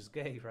wife, which is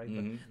gay, right?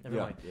 But never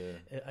mind.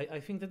 I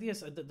think that yes,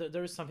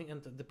 there is something,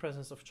 and the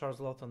presence of Charles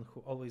Laughton, who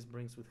always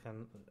brings with him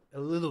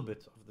a little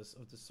bit of this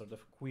sort of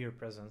queer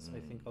presence,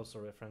 I think also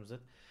reaffirms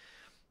it.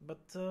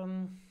 But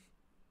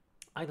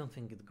I don't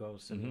think it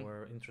goes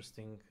anywhere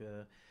interesting.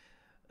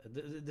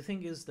 The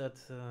thing is that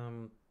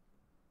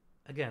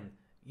again,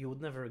 you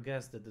would never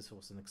guess that this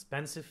was an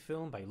expensive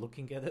film by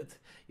looking at it.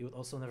 You would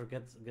also never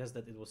guess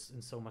that it was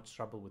in so much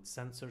trouble with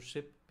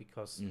censorship,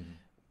 because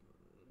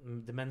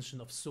the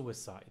mention of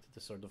suicide,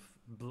 the sort of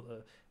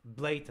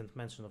blatant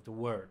mention of the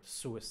word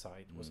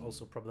suicide, was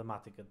also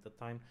problematic at the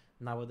time.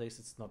 Nowadays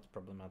it's not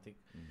problematic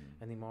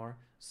anymore.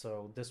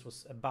 So this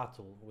was a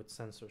battle with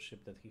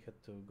censorship that he had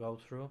to go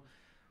through.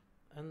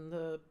 And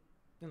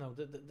you know,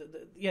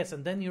 yes,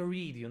 and then you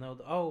read, you know,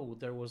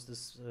 there was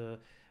this...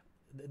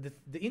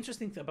 The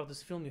interesting thing about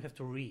this film, you have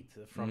to read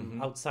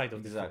from outside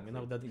of the film. You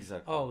know that.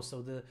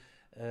 So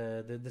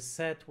the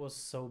set was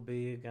so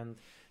big, and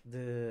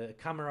the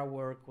camera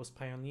work was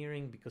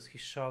pioneering, because he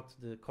shot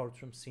the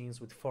courtroom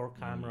scenes with 4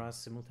 cameras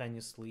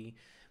simultaneously,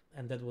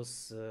 and that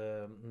was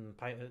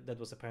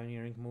a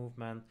pioneering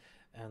movement.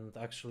 And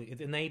actually, it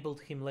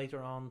enabled him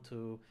later on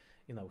to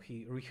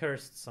he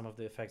rehearsed some of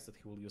the effects that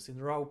he will use in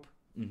Rope.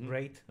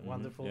 Great,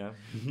 wonderful.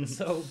 Yeah.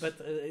 So, but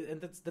and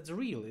that's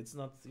real. It's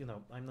not,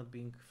 I'm not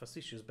being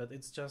facetious, but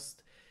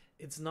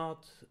it's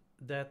not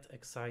that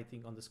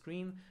exciting on the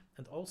screen.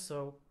 And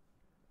also,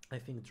 I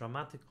think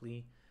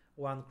dramatically,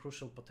 one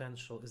crucial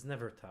potential is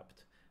never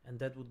tapped, and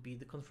that would be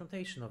the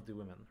confrontation of the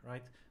women,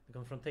 right? The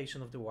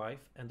confrontation of the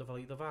wife and of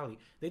Alida Valli.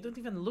 They don't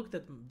even look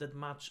that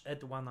much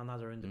at one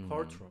another in the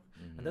courtroom,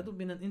 and that would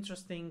be an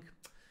interesting,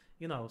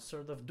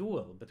 sort of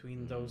duel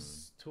between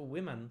those two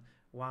women.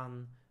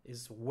 One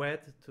is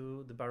wed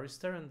to the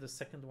barrister, and the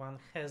second one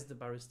has the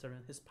barrister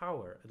in his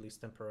power, at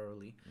least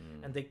temporarily,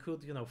 and they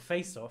could,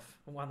 face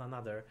off one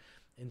another,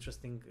 in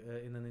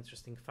an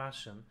interesting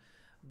fashion,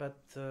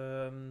 but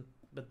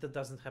that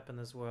doesn't happen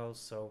as well.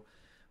 So,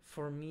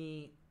 for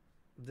me,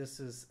 this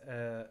is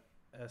a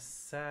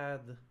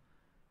sad,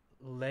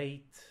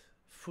 late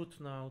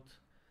footnote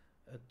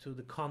to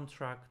the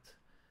contract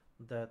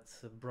that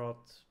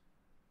brought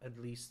at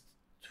least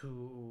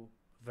two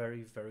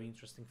very, very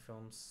interesting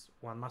films,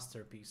 one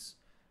masterpiece,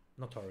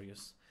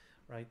 Notorious,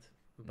 right?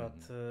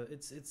 But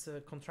it's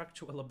a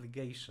contractual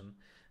obligation,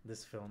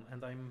 this film,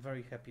 and I'm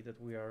very happy that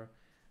we are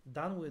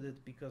done with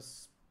it,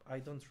 because I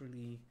don't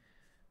really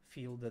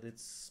feel that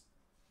it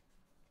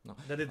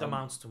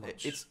amounts to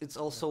much. It's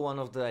also one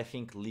of the, I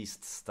think,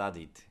 least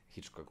studied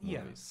Hitchcock movies.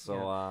 Yeah,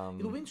 so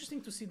it'll be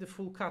interesting to see the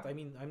full cut. I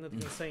mean, I'm not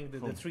even saying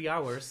the 3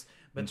 hours.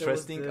 But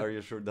interesting. Are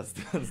you sure that's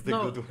the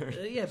good word?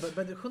 Yeah,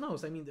 but who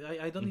knows? I mean,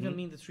 I don't even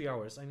mean the 3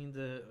 hours. I mean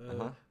the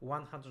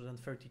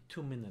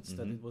 132 minutes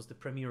that it was the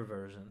premiere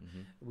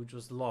version, which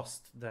was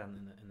lost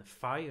then in a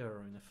fire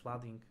or in a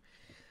flooding.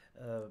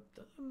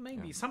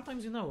 Maybe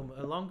sometimes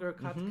a longer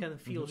cut can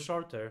feel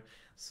shorter,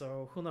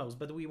 so who knows,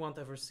 but we won't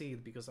ever see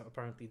it, because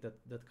apparently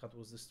that cut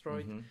was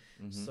destroyed.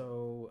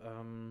 So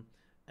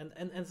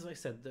and as I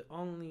said, the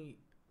only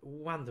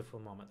wonderful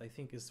moment I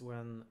think is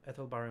when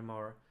Ethel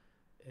Barrymore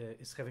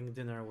is having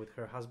dinner with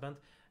her husband,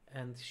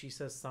 and she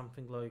says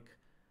something like,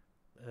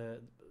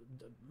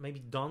 maybe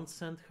don't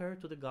send her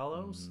to the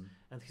gallows,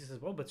 and he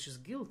says, well, but she's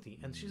guilty,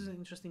 and she's an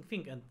interesting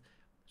thing, and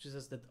she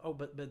says that,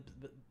 but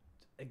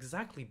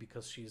exactly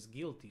because she is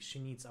guilty, she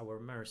needs our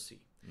mercy.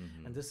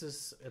 And this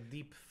is a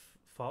deep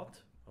thought,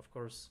 of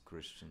course,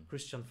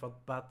 Christian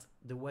thought, but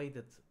the way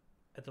that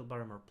Ethel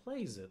Barrymore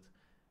plays it,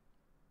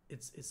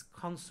 it's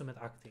consummate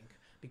acting,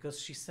 because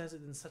she says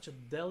it in such a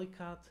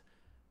delicate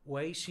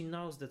way. She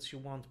knows that she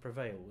won't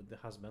prevail with the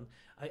husband.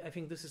 I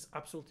think this is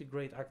absolutely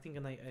great acting,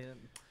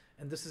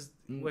 and this is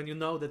when you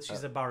know that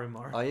she's a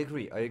Barrymore. I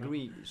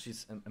agree.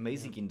 She's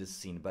amazing in this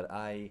scene, but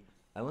I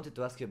wanted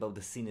to ask you about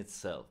the scene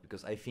itself,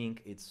 because I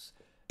think it's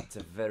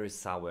a very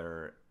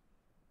sour,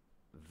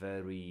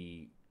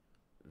 very,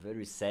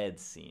 very sad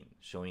scene,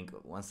 showing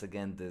once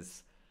again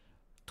this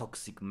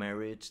toxic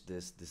marriage,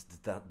 this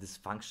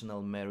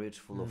dysfunctional marriage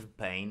full of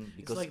pain.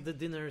 Because it's like the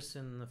dinners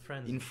in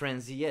Frenzy. In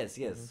Frenzy, yes.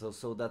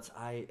 So that's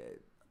I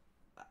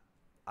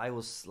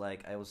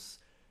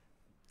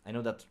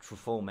know that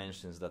Truffaut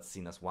mentions that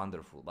scene as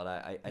wonderful, but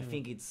I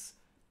think it's,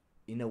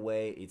 in a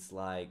way, it's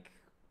like,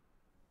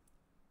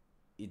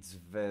 it's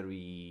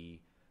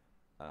very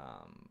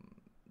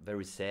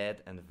very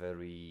sad and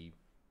very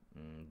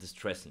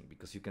distressing,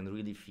 because you can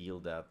really feel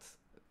that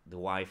the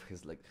wife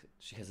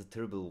has a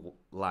terrible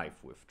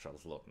life with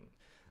Charles Laughton,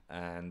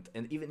 and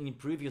even in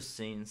previous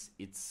scenes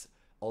it's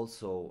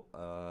also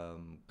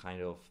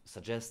kind of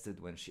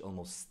suggested when she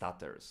almost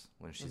stutters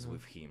when she's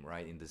with him,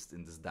 right, in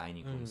this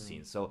dining room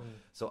scene. So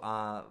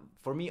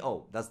for me,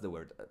 that's the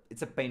word,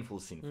 it's a painful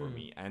scene for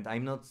me, and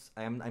I'm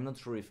not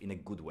sure if in a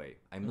good way.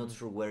 I'm not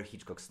sure where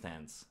Hitchcock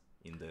stands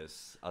in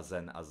this as a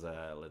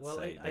let's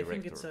say director. I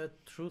think it's a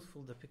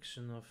truthful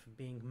depiction of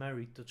being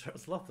married to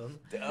Charles Laughton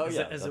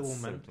as a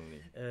woman.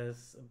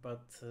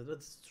 But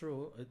that's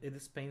true. It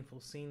is a painful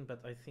scene,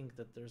 but I think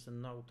that there's a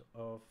note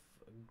of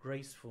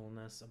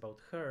gracefulness about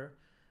her.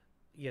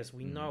 Yes,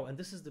 we know, and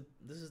this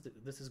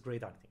is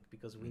great acting,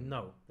 because we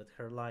know that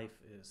her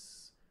life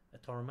is a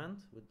torment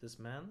with this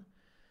man,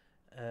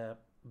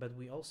 but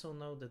we also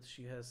know that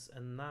she has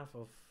enough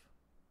of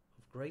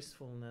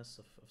gracefulness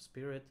of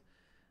spirit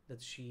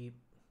that she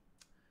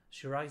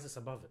rises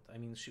above it. I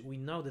mean, we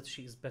know that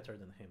she is better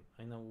than him.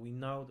 We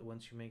know that when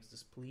she makes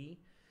this plea,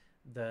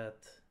 that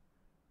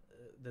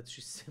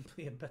she's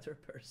simply a better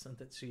person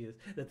that she is,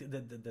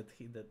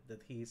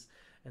 that he is,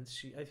 and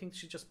I think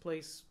she just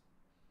plays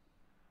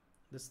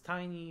this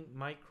tiny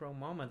micro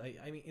moment.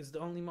 I mean, it's the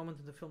only moment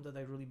in the film that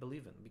I really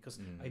believe in, because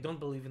I don't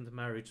believe in the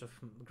marriage of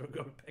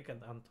Gregory Peck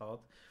and Anne.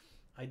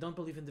 I don't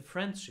believe in the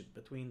friendship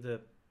between the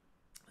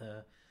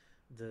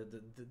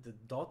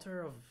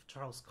daughter of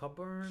Charles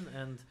Coburn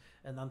and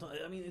Anton.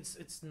 I mean,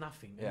 it's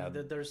nothing. Yeah. I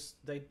mean,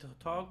 they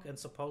talk, and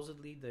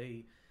supposedly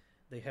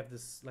they have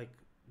this, like,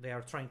 they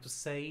are trying to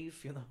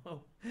save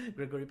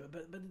Gregory,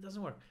 but it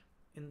doesn't work.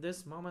 In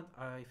this moment,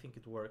 I think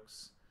it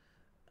works,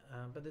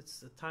 but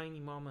it's a tiny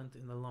moment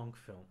in a long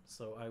film.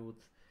 So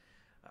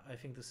I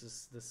think this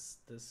is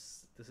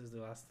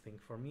the last thing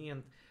for me.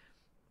 And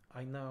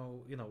I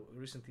know,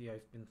 recently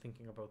I've been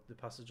thinking about The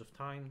Passage of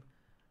Time,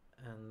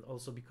 and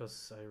also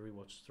because I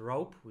rewatched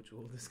Rope, which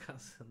we'll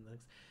discuss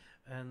next,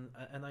 and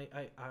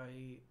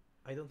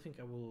I don't think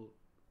I will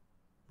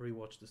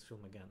rewatch this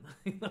film again.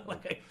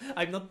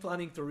 I'm not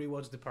planning to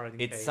rewatch the Paradine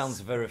Case. It sounds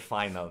very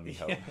final,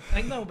 Michał. Yeah,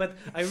 I know, but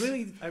I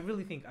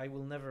really think I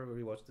will never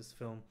rewatch this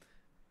film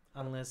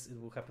unless it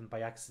will happen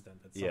by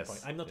accident at some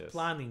point. I'm not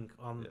planning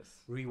on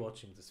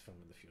rewatching this film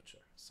in the future.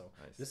 So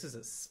this is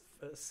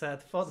a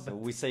sad thought. So but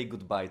we say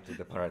goodbye to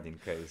the Paradine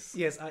Case.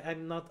 Yes,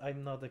 I'm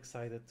not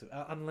excited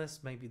to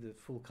unless maybe the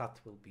full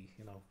cut will be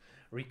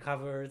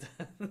recovered.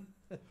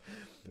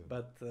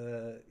 But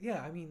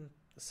I mean,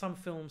 some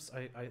films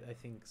I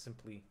think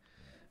simply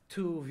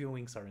 2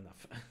 viewings are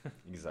enough.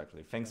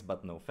 Exactly. Thanks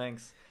but no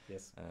thanks.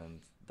 Yes.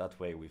 And that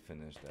way we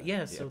finish the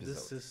so episode.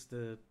 This is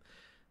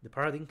the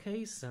Paradine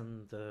Case,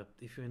 and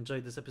if you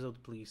enjoyed this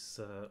episode, please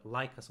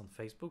like us on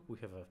Facebook. We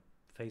have a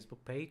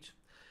Facebook page,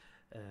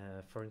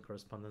 Foreign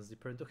Correspondence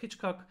Deeper into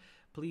Hitchcock.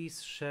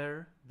 Please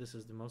share. This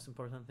is the most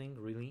important thing,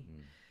 really.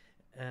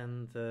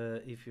 And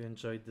if you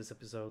enjoyed this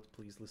episode,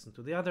 please listen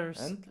to the others.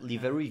 And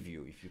leave a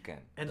review if you can.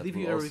 And that leave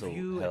you a also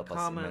review, a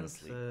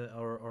comment,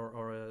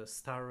 or a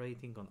star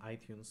rating on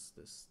iTunes.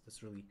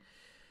 This really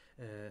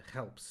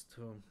helps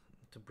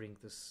to bring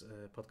this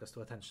podcast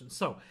to attention.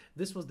 So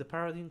this was the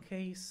Paradine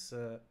Case,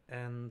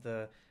 and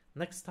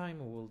next time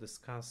we will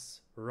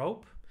discuss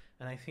Rope,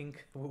 and I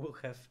think we will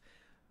have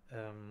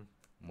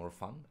more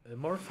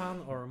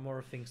fun or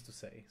more things to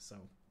say. So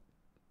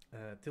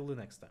till the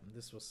next time,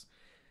 this was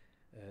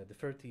the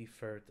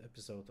 33rd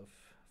episode of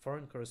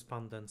Foreign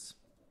Correspondence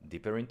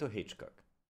Deeper into Hitchcock.